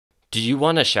Do you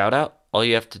want a shout out? All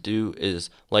you have to do is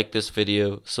like this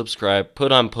video, subscribe,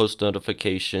 put on post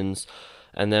notifications,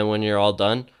 and then when you're all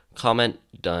done, comment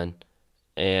done.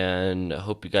 And I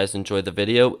hope you guys enjoy the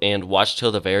video and watch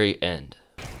till the very end.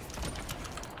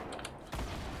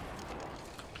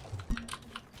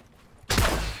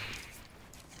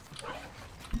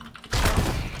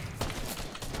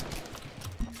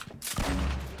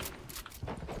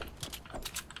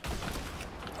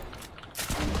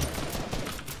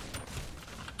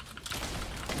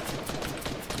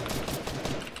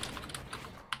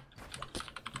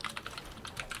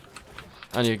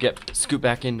 I need to scoot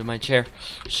back into my chair.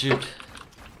 Shoot.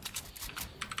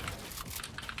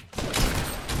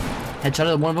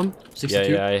 Headshot at one of them.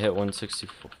 62. Yeah, I hit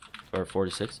 164 or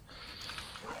 46.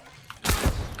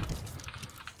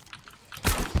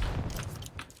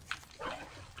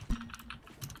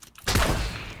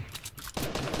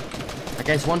 That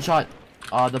guy's one shot.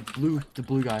 The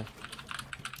blue guy.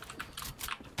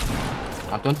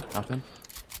 Knocked one.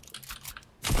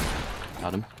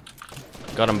 Got him.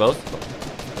 Got them both?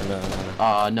 Or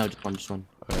no. No, just one.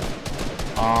 Okay.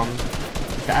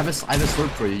 Okay, I have a slurp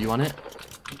for you. You want it?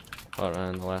 Hold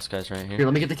on, the last guy's right Here, here.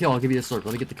 let me get the kill. I'll give you the slurp.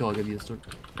 I'll give you the slurp.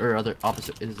 Or other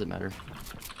opposite. It doesn't matter.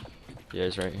 Yeah,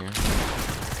 he's right here.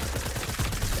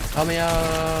 Help me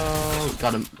out.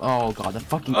 Got him. Oh god, that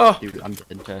fucking dude. I'm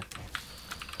dead. Okay.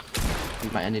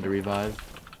 I need to revive.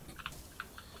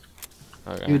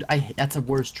 Okay. Dude, that's a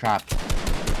worst trap.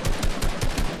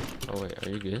 Oh wait, are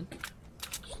you good?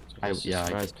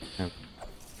 Yeah.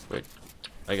 Wait,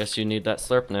 I guess you need that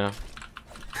slurp now.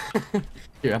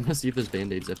 Here, I'm gonna see if there's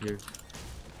band-aids up here.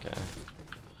 Okay.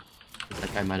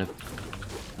 That guy might have.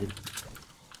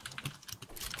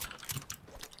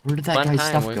 Where did that Fun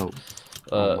guy's time, stuff go?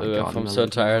 I'm so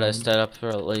tired. I stayed up for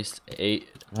at least 8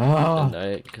 Oh. at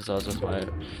night because I was with my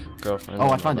girlfriend. Oh,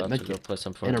 I and found I'm it. about to go play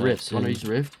some In a Fortnite rift. Wanna soon. use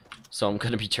a rift? So I'm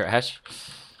gonna be trash.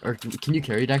 Or can you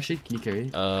carry it actually? Can you carry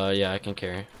it? Yeah, I can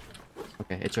carry.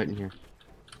 Okay, it's right in here.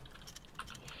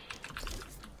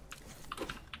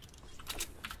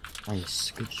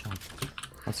 Nice, good shot.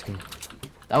 Let's go.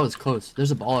 That was close.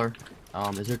 There's a baller.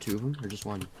 Is there two of them or just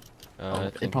one? I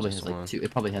think it probably just has like one. two.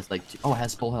 It probably has like two. Oh, it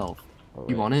has full health. Oh,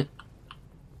 You wait. want it?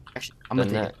 Actually, I'm gonna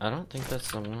take it. I don't think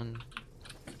that's the one.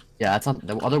 Yeah, that's not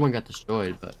the other one got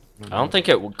destroyed, but I don't think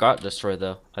it got destroyed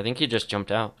though. I think he just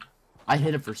jumped out. I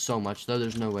hit it for so much though.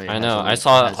 There's no way. I know. I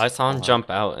saw him jump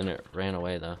out and it ran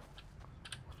away though.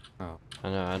 Oh. I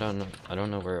know. I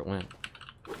don't know where it went.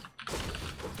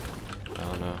 I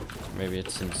don't know. Maybe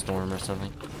it's in storm or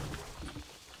something.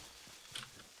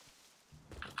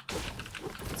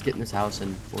 Let's get in this house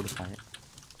and fortify it.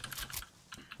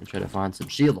 And try to find some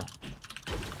shield.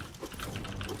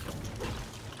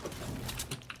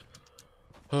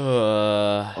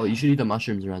 Oh, you should eat the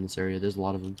mushrooms around this area. There's a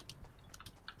lot of them.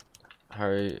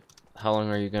 How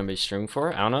long are you gonna be streaming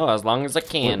for? I don't know. As long as I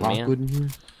can, man. Rockwood in here?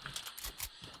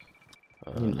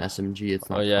 I need an SMG. It's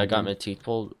not. Oh yeah, I got fun. my teeth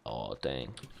pulled. Oh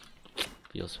dang,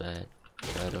 feels bad.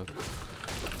 Shadow.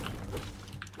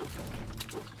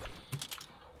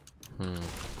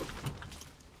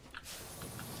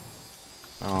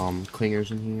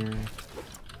 Clingers in here.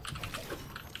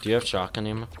 Do you have shotgun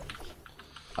ammo?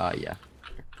 Yeah.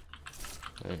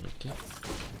 There you go.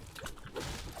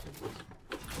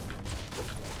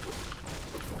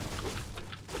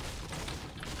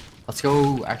 Let's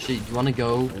go. Actually, do you want to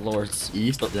go Lord's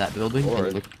east to that building? and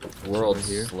Lord, look world's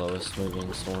here? slowest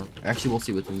moving storm. Actually, we'll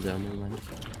see what's in down. Never mind.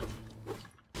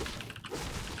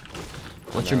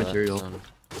 What's I your know material?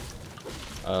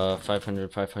 that's,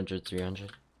 500, 500,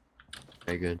 300.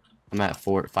 Very good. I'm at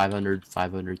 500,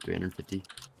 500, 350.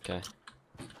 Okay.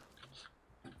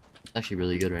 It's actually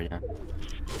really good right now.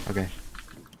 Okay.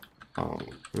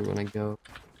 We're gonna go.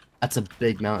 That's a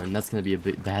big mountain. That's gonna be a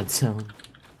bad zone.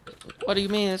 What do you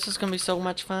mean? This is gonna be so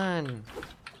much fun.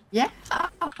 Yeah.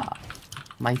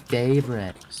 My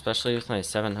favorite. Especially with my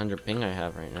 700 ping I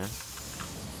have right now.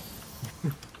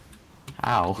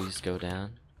 How? Please go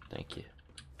down. Thank you.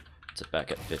 It's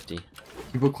back at 50.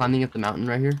 People climbing up the mountain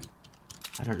right here.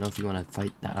 I don't know if you want to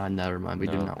fight that. Never mind. We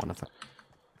do No. not want to fight.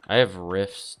 I have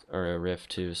rifts or a rift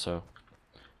too, so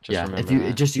just Yeah. remember If you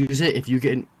that. just use it, if you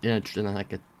get in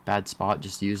like a bad spot,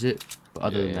 just use it. But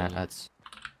other Yeah, than yeah, that, yeah. that's.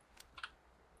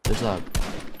 There's a.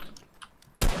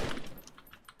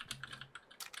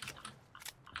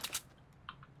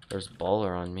 There's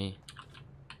baller on me.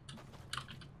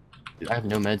 Dude, I have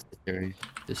no meds to carry.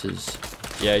 This is.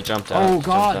 Yeah, he jumped out. Oh jumped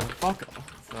god! out.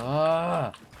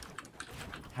 Fuck!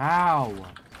 How?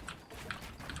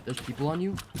 There's people on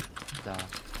you? Duh.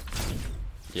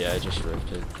 Yeah, I just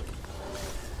rifted.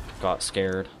 Got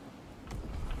scared.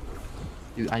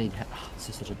 Dude, I need. This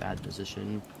is such a bad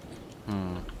position.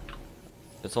 Hmm.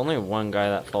 It's only one guy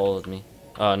that followed me.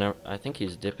 Oh, no, I think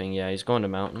he's dipping. Yeah, he's going to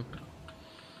mountain.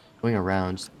 Going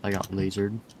around, I got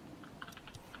lasered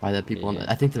by the people. Yeah.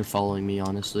 I think they're following me.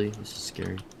 Honestly, this is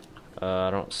scary. I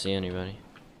don't see anybody.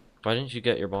 Why didn't you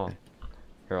get your ball? Okay.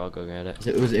 Here, I'll go get it.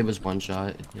 It was one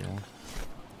shot. Yeah.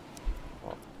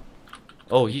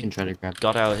 Oh, You he can try to grab.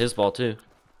 got out his ball too.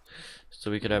 So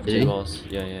we could have Did two he? balls.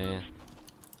 Yeah, yeah, yeah.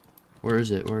 Where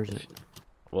is it? Where is it?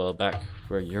 Well, back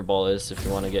where your ball is if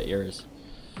you want to get yours.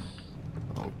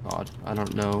 Oh God, I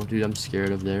don't know, dude. I'm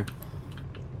scared of there.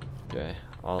 Okay,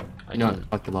 I You know can. what?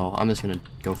 Fuck the ball. I'm just gonna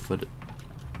go foot it.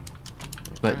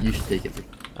 But you should take it.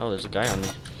 Oh, there's a guy on me.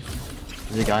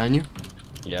 Is there a guy on you?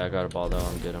 Yeah, I got a ball though.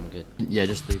 I'm good. I'm good. Yeah,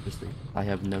 just leave. Just leave. I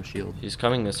have no shield. He's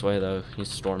coming this way though. He's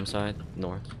storm side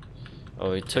north.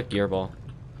 Oh, he took your ball.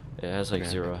 It has like Okay.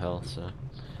 0 health, so.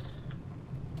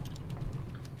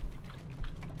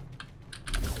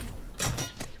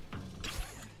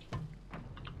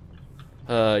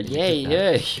 Yay,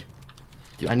 yay!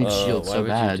 Dude, I need shield why so would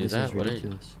you bad. do This that? is What are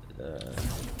ridiculous.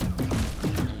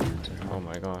 Oh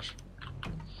my gosh.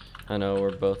 I know,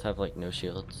 we both have like no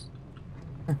shields.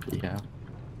 Yeah.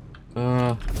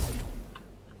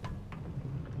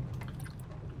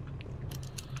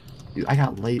 Dude, I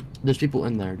got late. There's people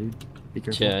in there, dude. Be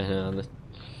careful. Yeah, I know.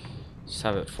 Just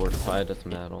have it fortified with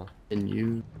metal. And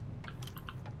you.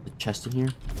 The chest in here.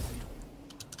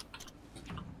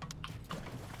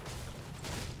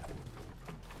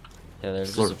 Yeah, they're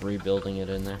Floor. just rebuilding it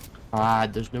in there. Ah,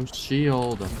 there's no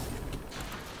shield.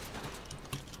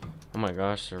 Oh my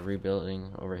gosh, they're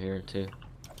rebuilding over here too.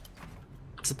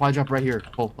 Supply drop right here.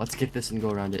 Oh, let's kick this and go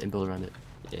around it and build around it.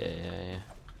 Yeah, yeah, yeah.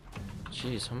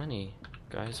 Jeez, how many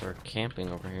guys are camping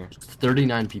over here? It's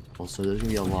 39 people, so there's gonna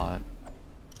be a lot.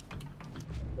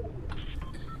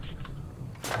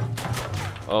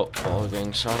 Oh, all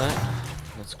getting shot at.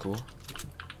 That's cool.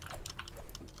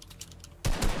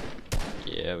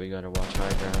 Yeah, we gotta watch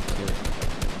high ground too.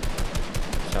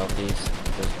 Southeast,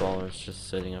 there's ballers just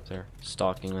sitting up there,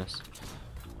 stalking us.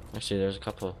 Actually, there's a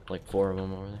couple, like 4 of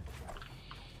them over there.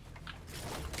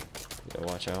 Yeah,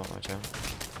 watch out, watch out.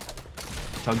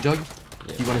 Chug jug?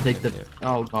 Yeah, You wanna take yeah, the. yeah.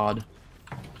 Oh God.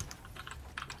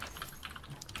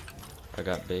 I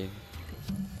got big.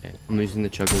 Okay, I'm using the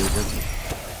chug really good.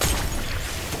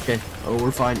 Okay. Oh,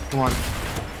 we're fine. Come on.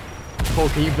 Cole,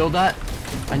 can you build that?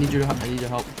 I need your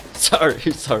help. Sorry,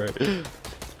 sorry. Do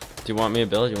you want me to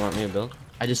build? You want me to build?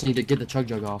 I just need to get the chug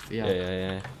jug off. Yeah.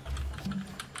 Yeah.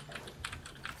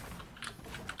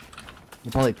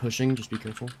 They're probably pushing. Just be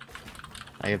careful.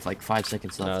 I have like 5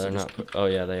 seconds left. No, so they're just- not. Oh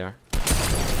yeah, they are.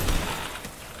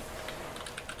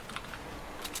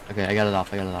 Okay, I got it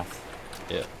off.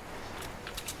 Yeah.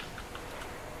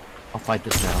 I'll fight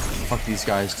this now. Fuck these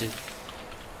guys, dude.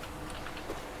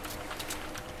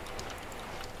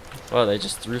 Wow, they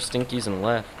just threw stinkies and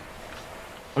left.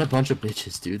 What a bunch of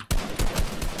bitches, dude.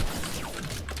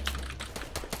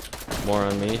 More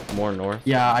on me, more north.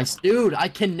 Yeah, dude, I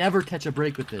can never catch a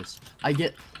break with this. I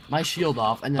get my shield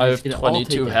off, and then I I have just get it all 22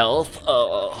 taken. health.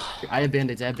 Oh. I have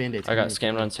band-aids. I got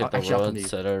scammed on Save the I shot World, them.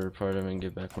 said I'd report him and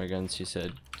give back my guns. He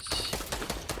said,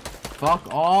 Fuck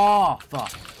off!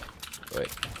 Fuck. wait.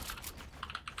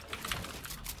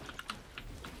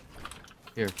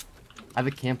 Here. I have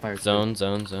a campfire. too.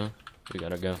 Zone. We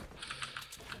gotta go.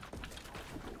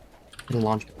 Get a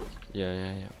launch.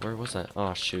 Yeah. Where was that?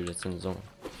 Oh shoot, it's in zone.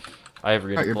 I have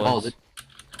Got your ball, redeploys. dude.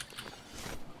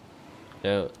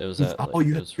 Yeah, it was at. Oh, Like,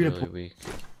 you it have was really redeploy. weak.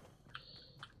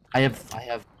 I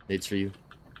have dates for you.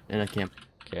 And I camp.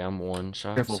 Okay, I'm one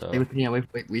shot. Careful. So Stay with me. Wait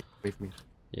for me.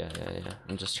 yeah.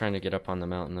 I'm just trying to get up on the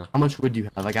mountain though. How much wood do you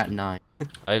have? I got 9.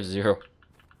 I have 0.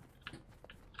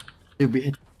 Dude, we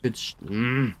hit good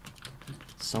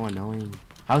So annoying.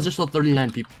 How is there still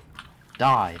 39 people?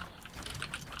 Die.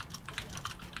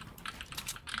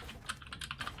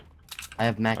 I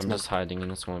have max. I'm just hiding in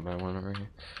this one by one over here.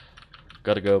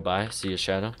 Gotta go by. See a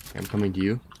shadow. I'm coming to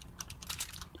you.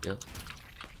 Yep.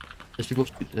 There's people.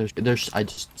 There's. I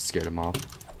just scared them off.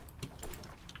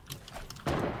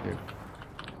 Here.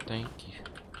 Thank you.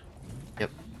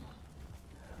 Yep.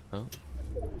 Oh.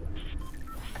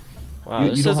 Wow,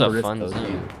 You this don't is have a a rift fun though, do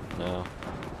zone. you? No.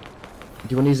 Do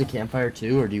you want to use a campfire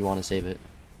too, or do you want to save it?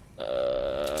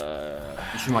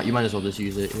 You might as well just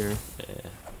use it here. Yeah.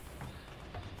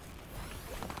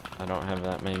 I don't have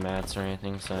that many mats or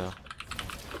anything, so.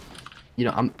 You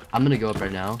know, I'm gonna go up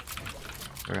right now.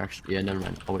 Or actually, yeah, never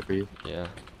mind. I'll wait for you. Yeah.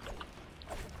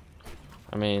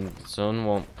 I mean, zone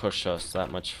won't push us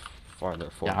that much farther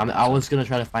forward. Yeah, I was gonna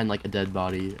try to find like a dead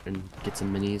body and get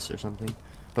some minis or something.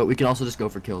 But we can also just go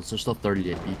for kills. There's still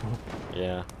 38 people.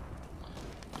 Yeah.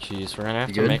 Jeez, we're gonna have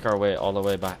You to good? make our way all the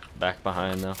way back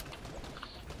behind though.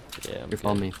 Yeah, I'm Here,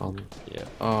 follow good. me, follow me. Yeah.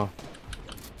 Oh.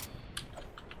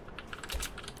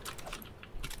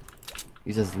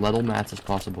 He's as little mats as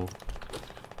possible.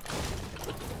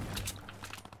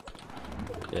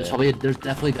 Yeah. There's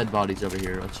definitely dead bodies over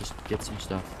here. Let's just get some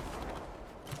stuff.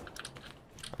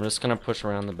 I'm just gonna push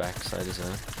around the backside of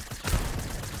zone.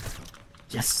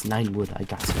 Yes, 9 wood. I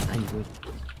got some 9 wood.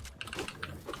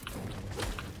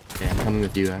 Okay, I'm coming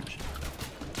with you, actually.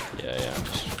 Yeah.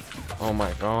 Oh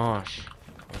my gosh.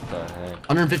 What the heck?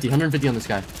 150 on this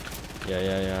guy.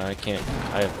 Yeah. I can't.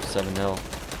 I have 7 health.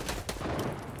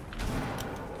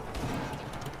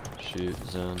 Shoot,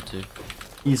 zone 2.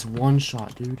 He's one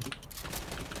shot, dude.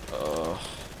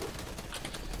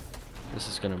 This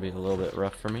is gonna be a little bit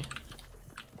rough for me.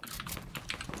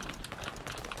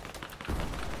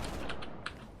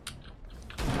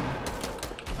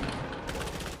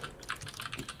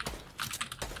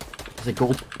 There's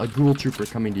a ghoul trooper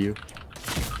coming to you.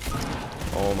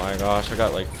 Oh my gosh, I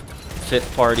got like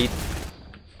 5th party.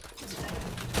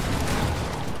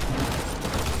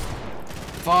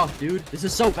 Fuck, dude. This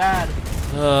is so bad.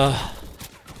 I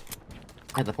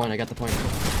got the point.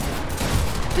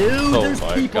 Dude, Oh there's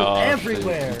my people gosh,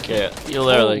 everywhere. You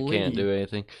literally Holy. can't do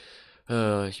anything.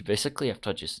 You basically have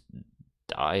to just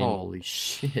die and Holy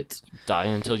shit. die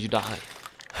until you die.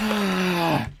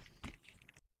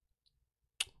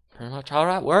 Pretty much how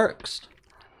that works.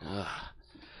 Oh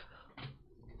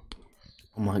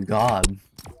my god.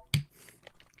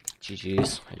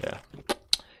 GG's. Yeah.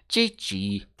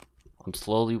 GG. I'm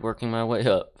slowly working my way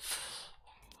up.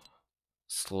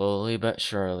 Slowly but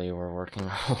surely, we're working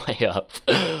our way up.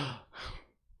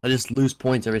 I just lose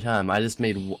points every time. I just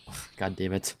made. God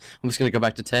damn it. I'm just gonna go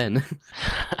back to 10.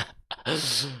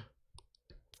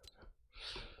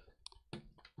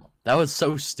 That was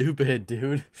so stupid,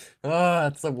 dude. Ah,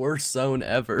 that's the worst zone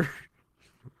ever.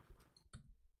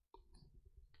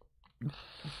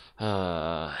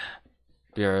 BRB,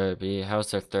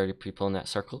 how's there 30 people in that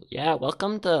circle? Yeah,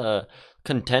 welcome to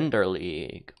Contender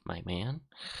League, my man.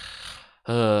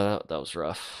 That was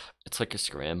rough. It's like a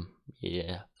scrim.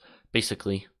 Yeah,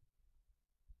 basically.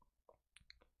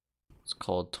 It's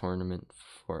called Tournament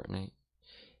Fortnite.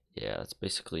 Yeah, that's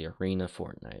basically Arena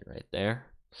Fortnite right there.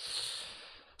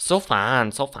 So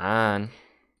fun, so fun.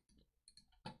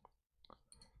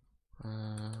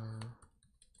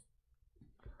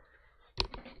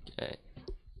 Okay.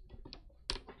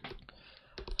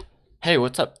 Hey,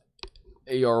 what's up?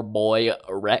 Your boy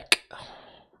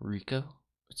Rico?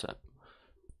 What's up?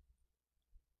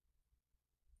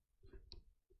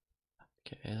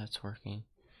 Okay, that's working.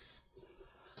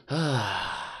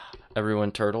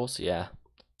 Everyone turtles? Yeah.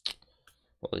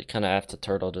 Well, you kind of have to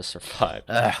turtle to survive,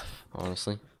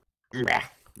 honestly.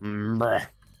 That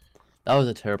was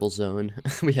a terrible zone.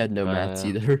 We had no mats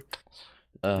either.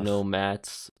 No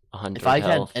mats. 100 if I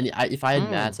health. if I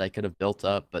had mats, I could have built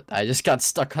up, but I just got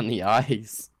stuck on the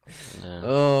ice. Yeah.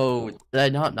 Oh, did I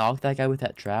not knock that guy with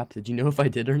that trap? Did you know if I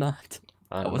did or not?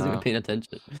 I wasn't even paying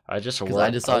attention. I just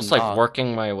I just was like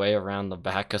working my way around the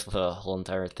back of the whole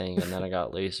entire thing, and then I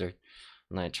got lasered,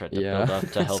 and I tried to build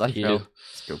up to help you.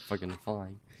 Let's go fucking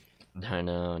flying. I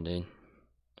know, dude.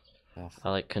 Ugh. I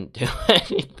like couldn't do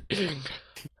anything.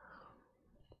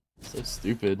 So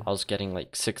stupid. I was getting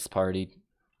like 6th partied.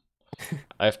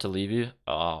 I have to leave you.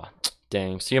 Oh,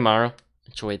 dang. See you tomorrow.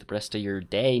 Enjoy the rest of your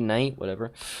day, night,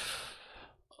 whatever.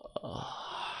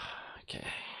 Okay.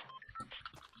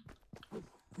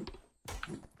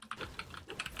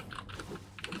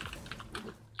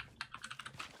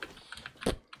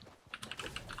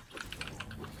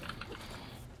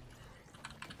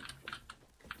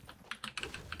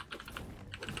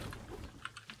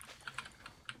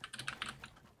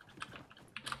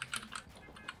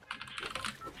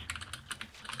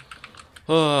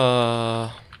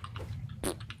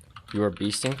 You are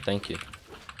beasting? Thank you.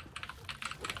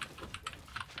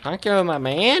 Thank you, my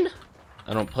man.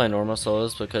 I don't play normal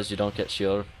solos because you don't get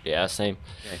shield. Yeah, same.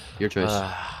 Okay, your choice.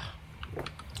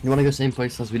 You want to go same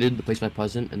place as we did, the place by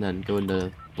Pleasant, and then go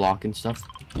into block and stuff?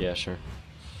 Yeah, sure.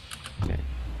 Okay.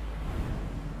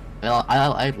 Well,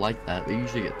 I like that. We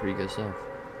usually get pretty good stuff.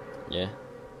 Yeah.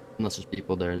 Unless there's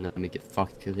people there and then we get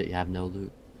fucked because you have no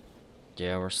loot.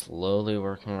 Yeah, we're slowly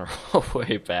working our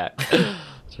way back.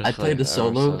 I played the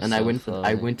solo and I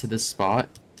went to this spot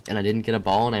and I didn't get a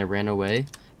ball and I ran away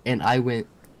and I went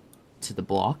to the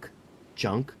block,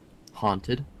 junk,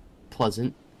 haunted,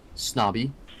 pleasant,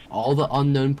 snobby, all the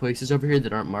unknown places over here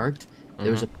that aren't marked.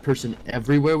 There was a person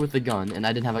everywhere with a gun and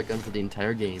I didn't have a gun for the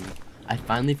entire game. I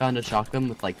finally found a shotgun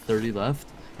with like 30 left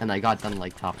and I got done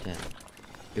like top 10.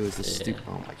 It was the stupid.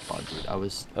 Oh my god, dude! I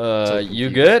was. You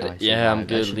good? Yeah, I'm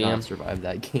good, I should Liam. not survive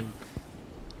that game.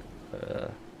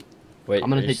 Wait. I'm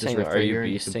gonna take this rift Are right you here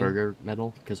and get the beasting? burger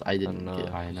medal because I didn't know. get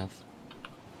high enough.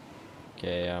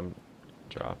 Okay, I'm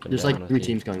dropping. There's down like with 3 you.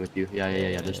 teams going with you.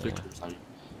 Yeah. There's 3 teams on you.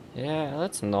 Yeah,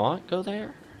 let's not go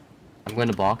there. I'm going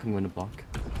to block. I'm going to block.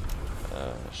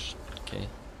 Okay.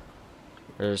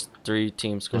 There's 3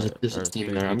 teams going. There's a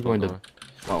team there. I'm going to.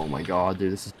 Oh my god,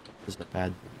 dude, this is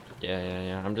bad.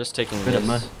 Yeah. I'm just taking Put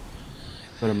this.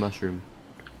 Put a mushroom.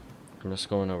 I'm just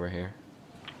going over here.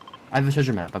 I have a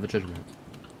treasure map. Let's Okay.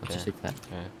 just take that.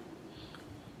 Okay.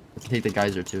 Let's take the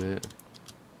geyser to it.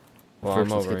 Well,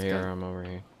 First, I'm let's over get the here. guy. I'm over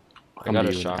here. I Come got to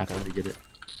a you shotgun. after we get it.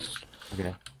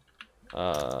 Okay.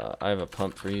 I have a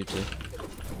pump for you too.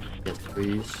 Yes,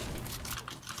 please.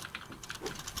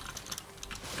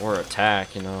 Or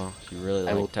attack, you know, if you really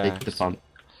I will like take tax. the pump.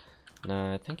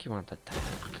 Nah, I think you want the tack.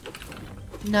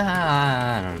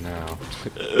 Nah, I don't know.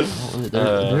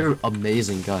 They're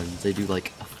amazing guns. They do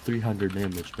like 300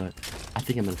 damage, but I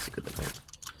think I'm gonna stick with the pump.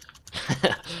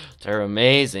 They're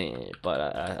amazing,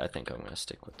 but I think I'm gonna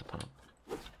stick with the pump.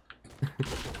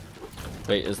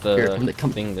 Wait, is the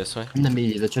thing this way? Come to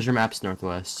me. The treasure map's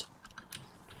northwest.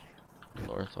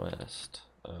 Northwest.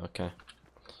 Okay.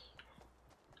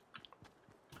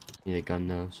 Need a gun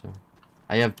though, so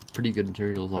I have pretty good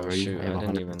materials already. Shoot, I have I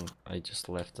didn't even. I just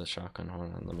left the shotgun.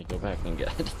 Hold on, let me go back and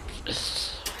get it.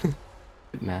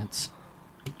 mats.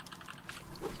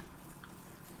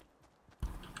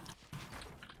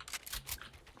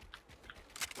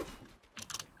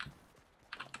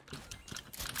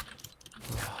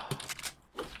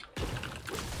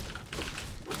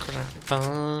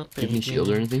 Give me shield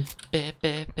or anything?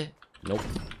 Nope.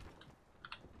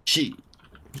 She.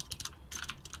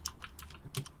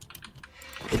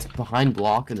 It's behind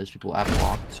block and there's people at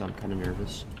block, so I'm kind of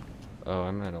nervous. Oh,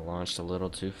 I might have launched a little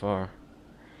too far.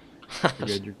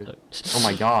 You're good. Oh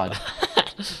my god.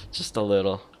 Just a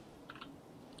little.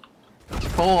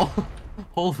 Oh,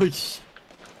 holy sh!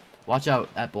 Watch out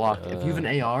at block. If you have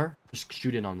an AR, just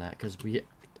shoot in on that, cause we.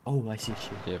 Oh, I see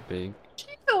shield. Yeah, big.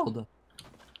 Shield.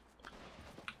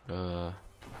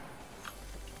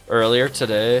 Earlier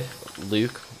today,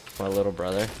 Luke, my little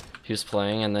brother, he was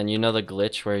playing, and then you know the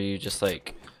glitch where you just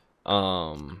like,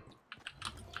 you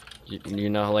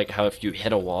know like how if you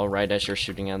hit a wall right as you're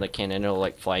shooting at the cannon, it'll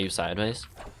like fly you sideways.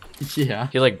 Yeah.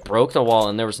 He like broke the wall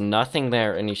and there was nothing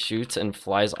there, and he shoots and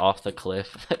flies off the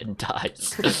cliff and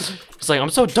dies. He's like, I'm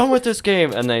so done with this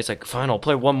game, and then he's like, fine, I'll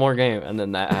play one more game, and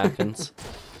then that happens.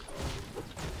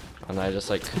 And I just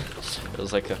like, it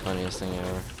was like the funniest thing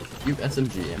ever. You have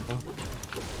SMG info?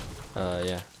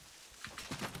 Yeah.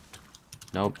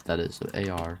 Nope, that is an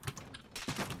AR.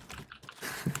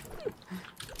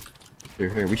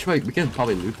 Here, we can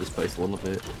probably loot this place a little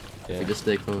bit. Yeah. We just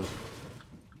stay close.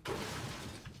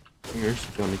 Here's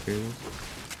if you want to carry this.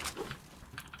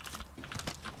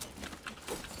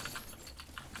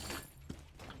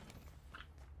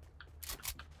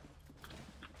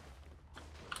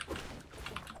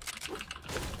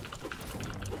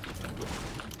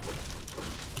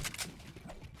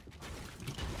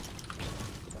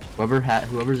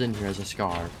 Whoever's in here has a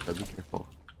scar, so be careful.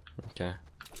 Okay.